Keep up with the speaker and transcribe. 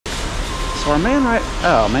So our man right,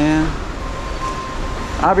 oh man.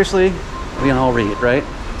 Obviously, we can all read, right?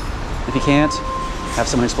 If you can't, have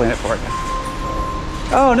someone explain it for you.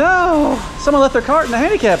 Oh no! Someone left their cart in the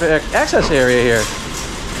handicap access area here.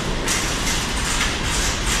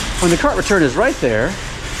 When the cart return is right there,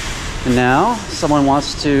 and now someone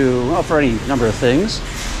wants to, well, for any number of things,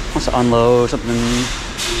 wants to unload something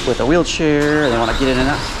with a wheelchair, and they want to get in and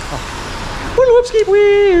out. Oh. Whoops, keep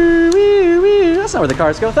wee. That's not where the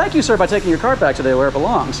carts go. Thank you, sir, by taking your cart back today where it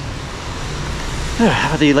belongs.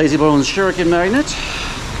 The Lazy Bones Shuriken Magnet.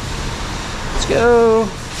 Let's go.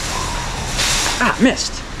 Ah,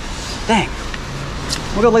 missed. Dang.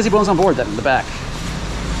 We'll go Lazy Bones on board then, in the back.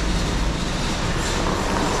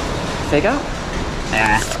 Fake out?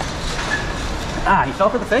 Nah. Ah, he fell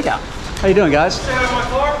for the fake out. How you doing, guys?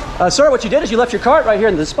 Sir, what you did is you left your cart right here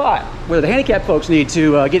in the spot where the handicapped folks need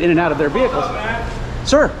to get in and out of their vehicles.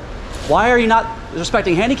 Sir, why are you not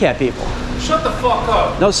respecting handicapped people? Shut the fuck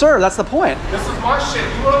up. No, sir, that's the point. This is my shit.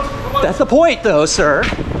 You want? That's the point, though, sir.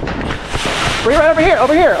 Bring it right over here,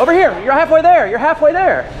 over here, over here. You're halfway there. You're halfway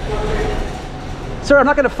there. Sir, I'm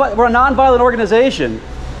not going to fight. We're a non-violent organization.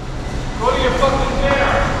 Go to your fucking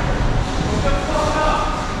chair. Shut the fuck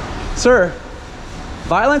up. Sir,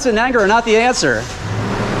 violence and anger are not the answer.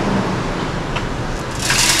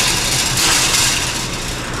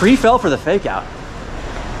 Pre fell for the fake out.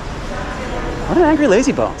 What an angry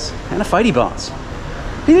Lazy Bones and a Fighty Bones.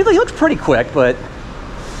 He looks pretty quick, but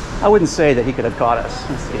I wouldn't say that he could have caught us.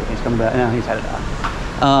 Let's see if he's coming back. No, he's headed out.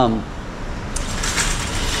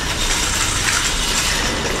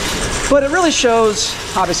 But it really shows,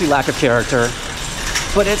 obviously, lack of character.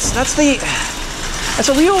 But that's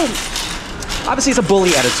a real, obviously, it's a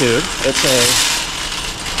bully attitude. It's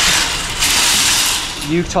a,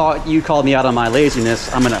 you called me out on my laziness.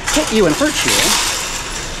 I'm gonna hit you and hurt you.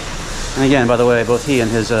 And again, by the way, both he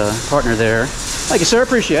and his partner there. Thank you, sir.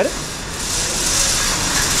 Appreciate it.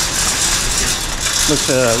 Looks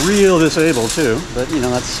real disabled too, but you know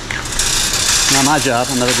that's not my job.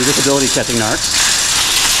 I'm not a disability catching narcs.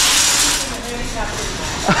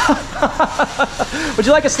 Would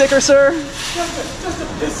you like a sticker, sir? Just to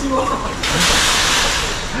piss you off.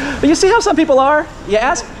 But you see how some people are? You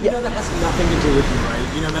ask. You know that has nothing to do with you,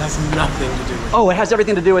 right? You know that has nothing to do with you. Oh, it has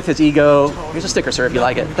everything to do with his ego. Here's a sticker, sir, if you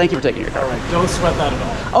like it. Thank you for taking your card. All right, don't sweat that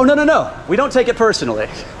at all. Oh, no. We don't take it personally.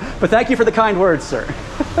 But thank you for the kind words, sir.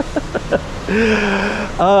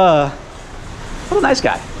 What a nice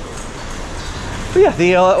guy. But yeah,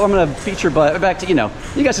 I'm going to feature back to, you know,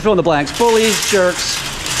 you guys can fill in the blanks. Bullies, jerks.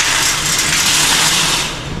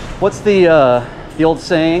 What's the old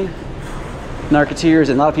saying? Narketeers,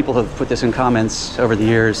 and a lot of people have put this in comments over the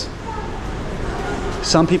years.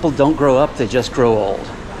 Some people don't grow up, they just grow old.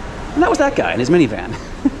 And that was that guy in his minivan.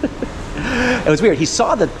 It was weird. He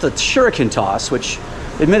saw the shuriken toss, which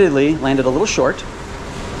admittedly landed a little short.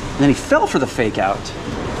 And then he fell for the fake out.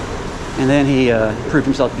 And then he proved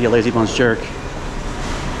himself to be a Lazy Bones jerk,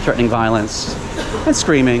 threatening violence and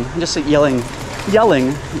screaming and just yelling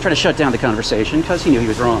and trying to shut down the conversation because he knew he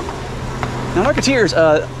was wrong. Now, Narketeers,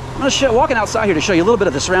 I'm walking outside here to show you a little bit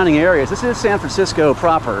of the surrounding areas. This is San Francisco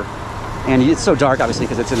proper, and it's so dark, obviously,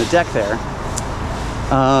 because it's in the deck there.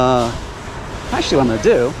 Actually, what I'm going to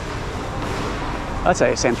do, that's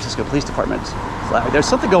a San Francisco Police Department flag. There's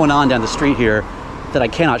something going on down the street here that I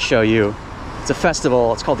cannot show you. It's a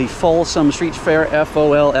festival. It's called the Folsom Street Fair,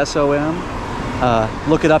 Folsom.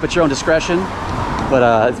 Look it up at your own discretion.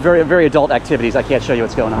 But it's very, very adult activities. I can't show you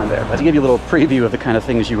what's going on there. But to give you a little preview of the kind of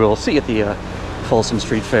things you will see at the Folsom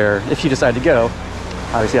Street Fair, if you decide to go.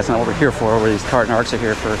 Obviously, that's not what we're here for. Where these cart narcs are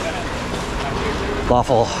here for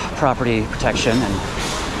lawful property protection and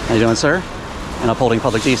how you doing, sir? And upholding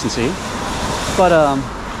public decency. But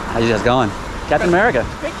how's you guys going? Captain America.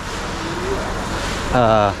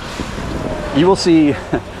 You will see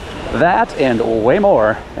that and way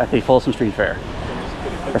more at the Folsom Street Fair.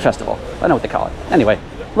 Or festival. I know what they call it. Anyway,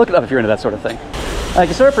 look it up if you're into that sort of thing. Thank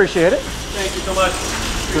you, sir. Appreciate it. Thank you so much.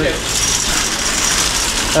 Appreciate it.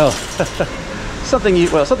 Oh, something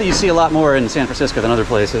you see a lot more in San Francisco than other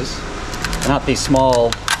places. Not the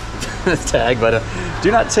small tag, but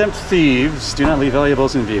do not tempt thieves. Do not leave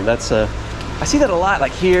valuables in view. That's I see that a lot,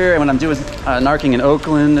 like here, and when I'm doing narking in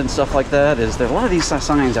Oakland and stuff like that. Is there a lot of these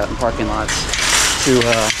signs out in parking lots to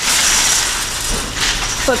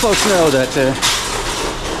let folks know that.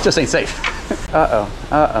 Just ain't safe. Uh-oh.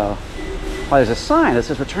 Well, there's a sign that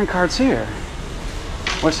says return cards here.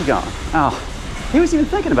 Where's he going? Oh, he was even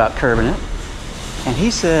thinking about curbing it. And he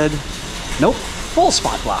said, nope, full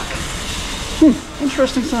spot block.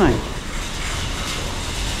 Interesting sign.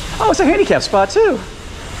 Oh, it's a handicap spot too.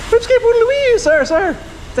 Oops, Louise, sir.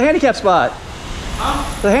 It's a handicap spot.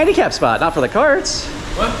 Huh? It's a handicap spot, not for the carts.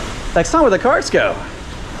 What? That's not where the carts go.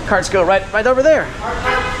 Carts go right over there.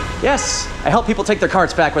 Yes, I help people take their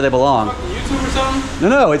carts back where they belong. YouTube or something?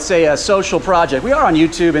 No, it's a social project. We are on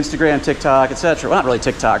YouTube, Instagram, TikTok, etc. Well, not really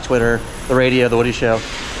TikTok, Twitter, the radio, the Woody Show.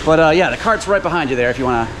 But yeah, the cart's right behind you there if you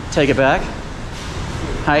want to take it back.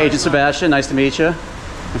 Hi, Agent Sebastian. Nice to meet you.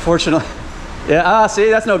 Unfortunately, yeah. See,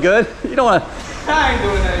 that's no good. You don't want to. I ain't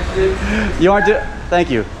doing that shit. You aren't doing. Thank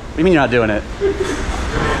you. What do you mean you're not doing it?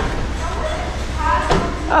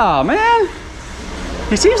 Oh man,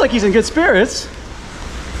 he seems like he's in good spirits.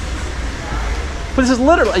 But this is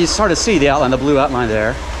literally, you start to see the outline, the blue outline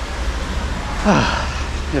there.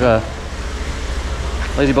 You have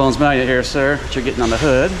a Lazy Bones magnet here, sir, that you're getting on the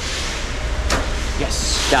hood.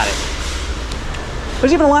 Yes, got it.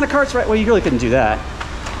 There's even a line of carts right, well, you really couldn't do that.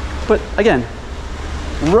 But again,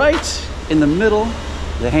 right in the middle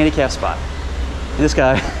of the handicap spot. And this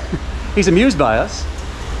guy, he's amused by us.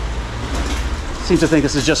 Seems to think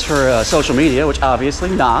this is just for social media, which obviously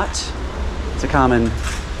not. It's a common,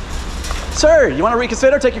 sir, you want to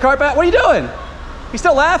reconsider, take your cart back? What are you doing? He's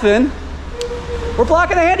still laughing. We're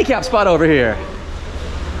blocking a handicap spot over here.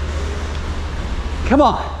 Come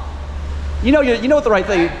on. You know what the right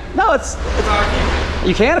thing. No, it's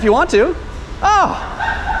you can if you want to. Oh,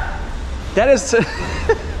 that is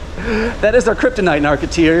that is their kryptonite,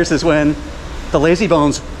 Narcoteers, is when the Lazy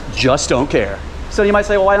Bones just don't care. So you might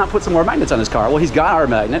say, well, why not put some more magnets on his car? Well, he's got our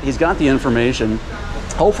magnet. He's got the information.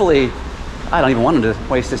 Hopefully, I don't even want him to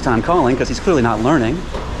waste his time calling because he's clearly not learning.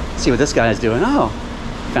 See what this guy is doing. Oh,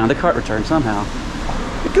 found a cart return somehow.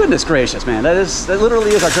 Goodness gracious, man. That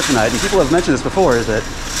literally is our kryptonite. And people have mentioned this before, is that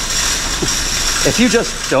if you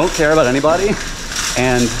just don't care about anybody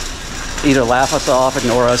and either laugh us off,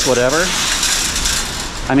 ignore us, whatever,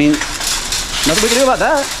 I mean, nothing we can do about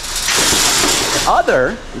that.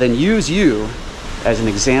 Other than use you as an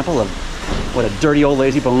example of what a dirty old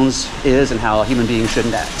Lazy Bones is and how a human being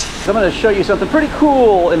shouldn't act. So I'm going to show you something pretty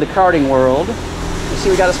cool in the karting world. You see,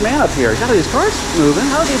 we got this man up here. He's got these carts moving.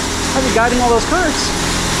 How's he guiding all those carts?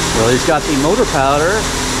 Well, he's got the motor powder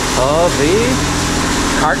of the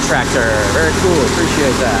cart tractor. Very cool.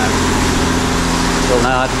 Appreciate that.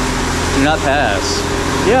 Do not pass.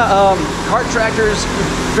 Yeah, cart tractors,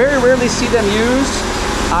 very rarely see them used.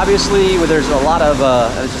 Obviously, there's just a lot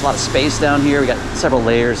of space down here. We got several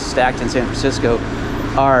layers stacked in San Francisco.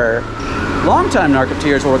 Our longtime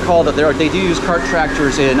Narcoteers will recall that they do use cart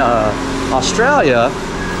tractors in Australia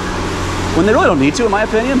when they really don't need to, in my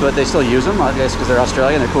opinion, but they still use them, I guess, because they're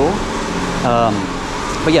Australian, they're cool.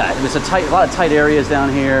 But yeah, there's a lot of tight areas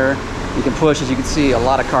down here. You can push, as you can see, a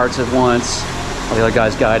lot of carts at once. All the other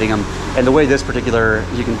guys guiding them. And the way this particular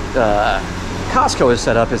Costco is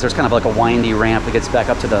set up is there's kind of like a windy ramp that gets back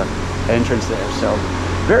up to the entrance there. So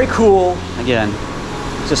very cool. Again,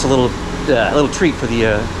 just a little treat for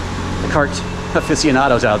the cart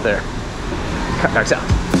aficionados out there. Narcs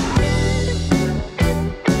out.